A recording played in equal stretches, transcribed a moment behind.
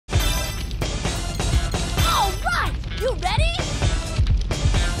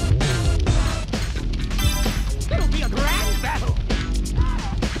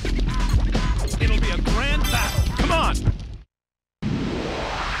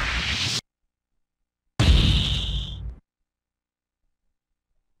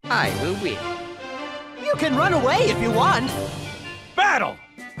win. You can run away if you want. Battle!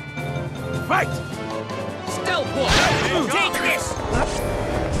 Fight! Stealth walk! Take this!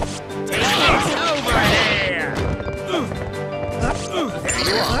 Take this over here! There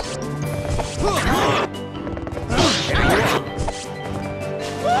you are.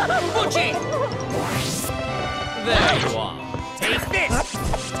 Butchie! There you are. Take this!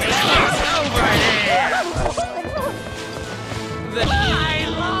 Take this over here! I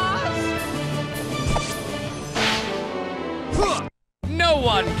lost! No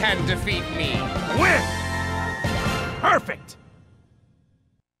one can defeat me! Win! Perfect!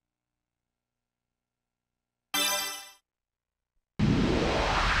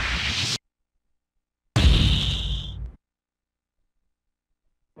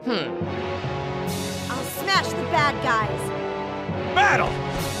 I'll smash the bad guys. Battle!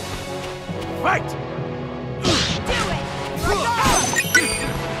 Fight! Do it!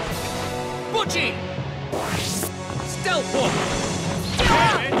 Butchie! Stealth walk! Do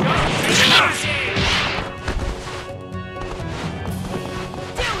it!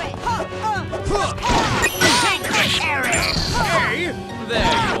 Take this, Eric! Hey!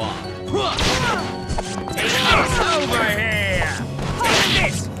 There you are. Take this over here! Take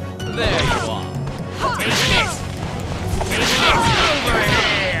this! There you are. Take this! Take this over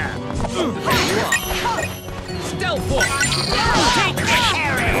here! There you are. Stealth walk! Take this,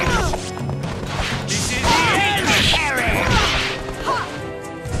 Eric! This is the end, Eric!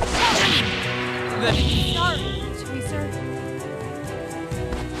 Sorry, Tracer.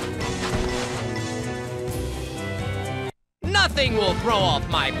 Nothing will throw off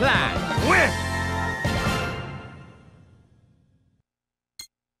my plan! Win!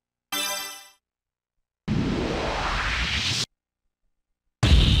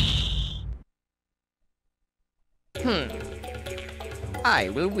 I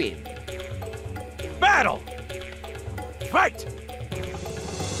will win. Battle! Fight!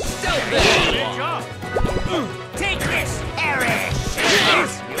 Stealth there! Take this, Eric! Take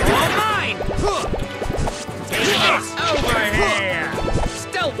this! You're mine! Take this over here!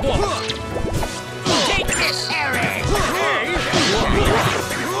 Stealth walk! Take this, Eric!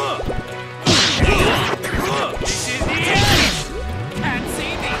 This is the end! Can't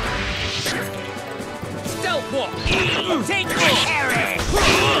see me! Stealth walk! Take this, Eric!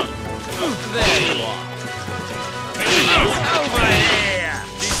 There you are! Take this over here!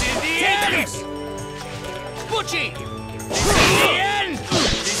 This is the end! Take this! Butchie! This is the end!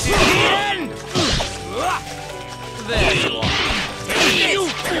 This is the end! There you are! Take this! You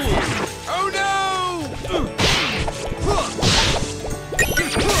fool! Oh no!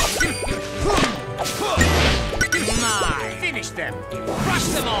 My! Finish them! Crush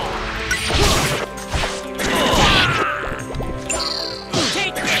them all!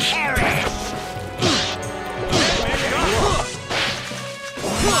 Take this, Eric!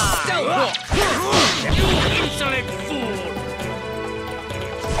 Stealth walk! You insolent fool!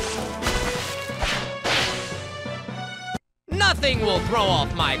 Nothing will throw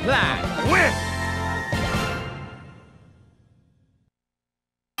off my plan! Win!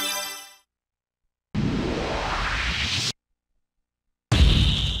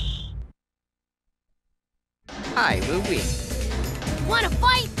 I will win. Wanna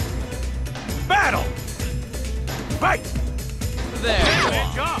fight? Battle! Fight! There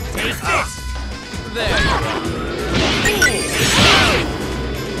you are. Take this! There you are.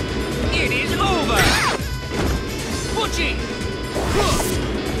 It is over! Butchie!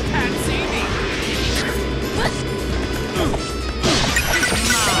 Can't see me!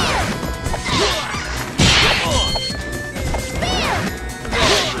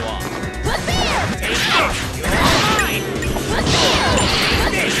 There you are. Take this! You're mine!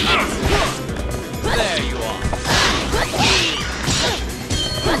 This! There you are.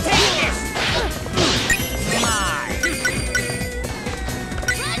 Take this! Mine!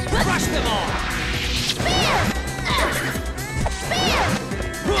 Crush them all!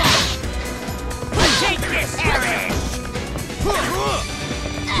 Take this, Eric!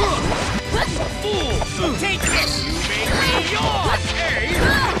 Fool! Take this! You make me yours, eh?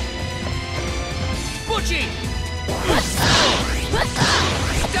 Butchie!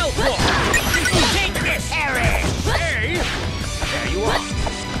 Stealth walk! Take this, Eric! Hey! There you are!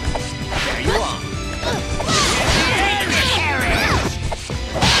 There you are! Take this, Eric!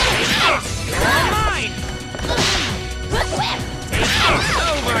 Take this!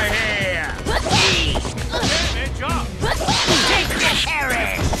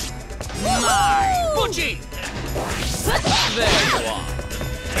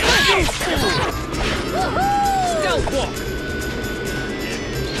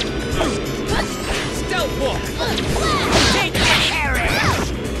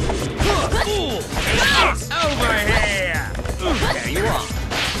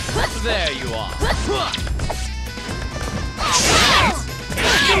 There you are.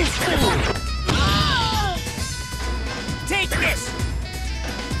 Take this!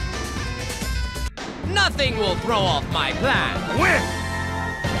 Nothing will throw off my plan. Win!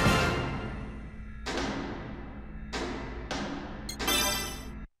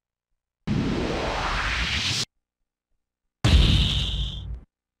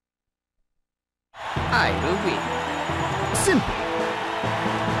 I will win. Simple.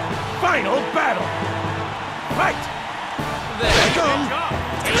 Final battle! Fight! There you go.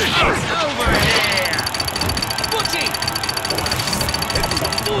 Take this over here! Butchie!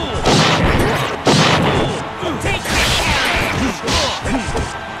 Take this!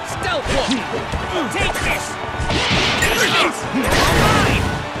 Stealth walk! Take this! Take this! Mine!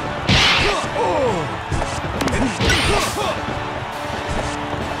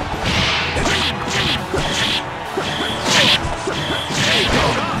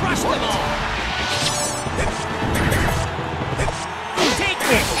 Crush them all! Take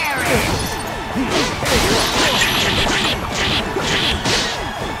this, Aaron!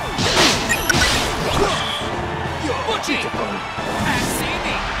 Butchie! And see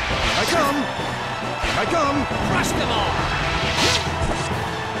me! I come! I come! Crush them all!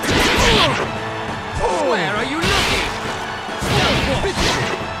 Where are you looking? Stealth walk!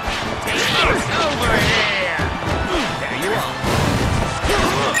 Take this over here! There you are!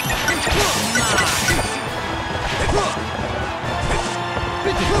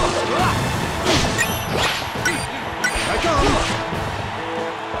 I come!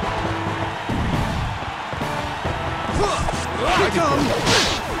 I come!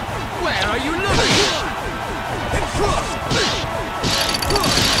 Where are you looking?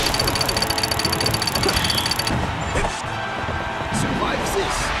 Survives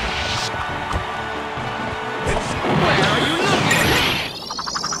this. Where are you looking?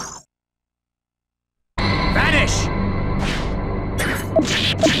 Vanish!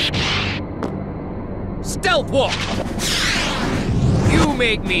 Stealth walk! You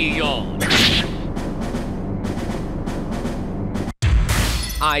make me yawn.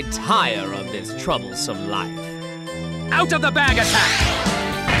 I tire of this troublesome life. Out of the bag attack!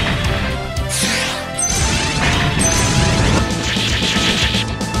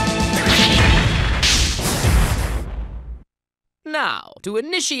 Now, to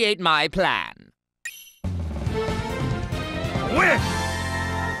initiate my plan.